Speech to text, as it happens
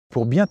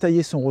Pour bien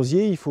tailler son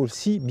rosier, il faut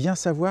aussi bien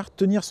savoir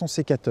tenir son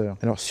sécateur.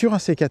 Alors sur un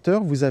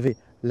sécateur, vous avez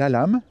la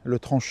lame, le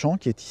tranchant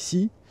qui est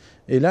ici,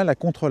 et là la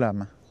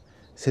contre-lame.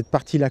 Cette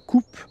partie-là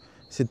coupe,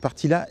 cette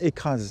partie-là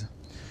écrase.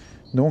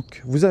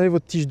 Donc vous avez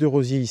votre tige de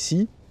rosier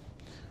ici,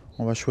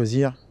 on va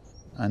choisir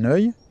un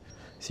œil.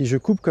 Si je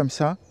coupe comme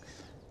ça,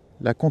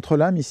 la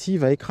contre-lame ici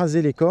va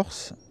écraser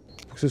l'écorce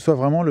pour que ce soit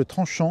vraiment le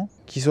tranchant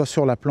qui soit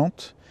sur la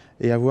plante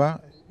et avoir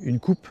une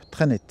coupe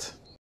très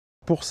nette.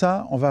 Pour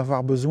ça, on va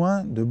avoir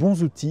besoin de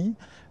bons outils,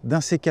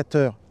 d'un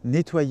sécateur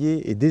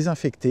nettoyé et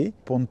désinfecté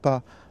pour ne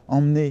pas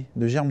emmener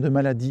de germes de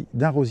maladie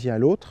d'un rosier à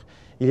l'autre.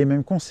 Il est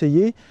même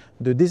conseillé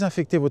de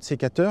désinfecter votre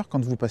sécateur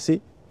quand vous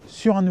passez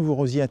sur un nouveau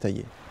rosier à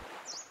tailler.